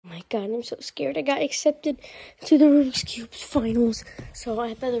God, I'm so scared. I got accepted to the Rubik's Cube finals, so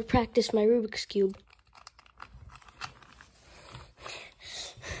I better practice my Rubik's Cube.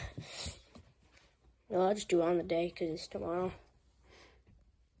 No, I'll just do it on the day because it's tomorrow.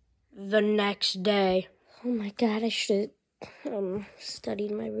 The next day. Oh my God, I should have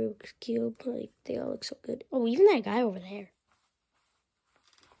studied my Rubik's Cube. Like, they all look so good. Oh, even that guy over there.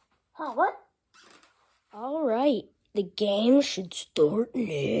 Oh, what? All right. The game should start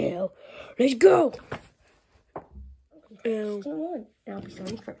now. Let's go. And I'll be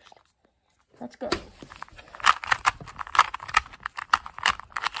starting first. Let's go.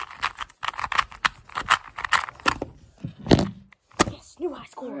 Yes, new high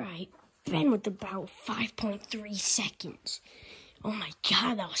score. All right. Ben with about 5.3 seconds. Oh my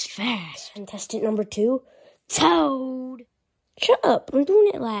God, that was fast. Contestant number 2, Toad. Shut up. I'm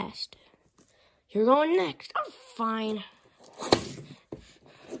doing it last. You're going next. I'm fine.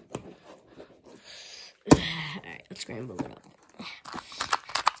 Alright, let's scramble it up.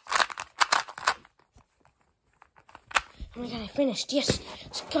 Oh my God, I finished. Yes.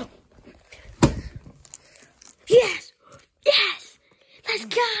 Let's go. Yes! Yes! Let's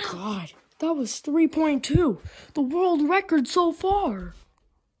go! God, that was 3.2. The world record so far.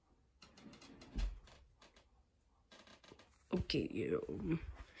 Okay,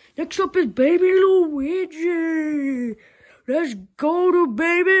 next up is Baby Luigi. Let's go to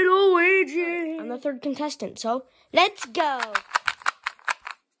Baby Luigi. I'm the third contestant, so let's go.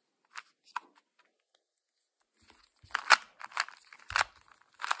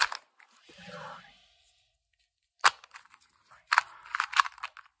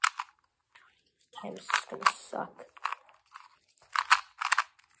 Time's gonna suck.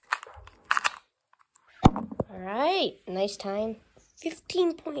 All right, nice time.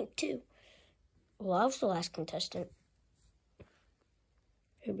 15.2. Well, I was the last contestant.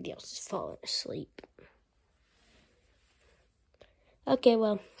 Everybody else is falling asleep. Okay,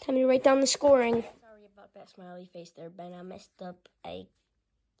 well, time to write down the scoring. Sorry about that smiley face there, Ben. I messed up. I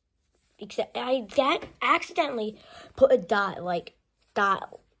accidentally put a dot, like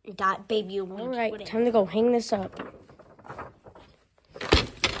dot baby Luigi. All right, time to go hang this up.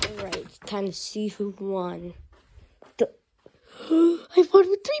 All right, time to see who won. I won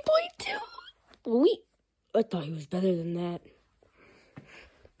with 3.2. Wait, I thought he was better than that.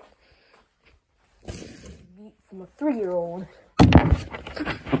 From a 3-year-old.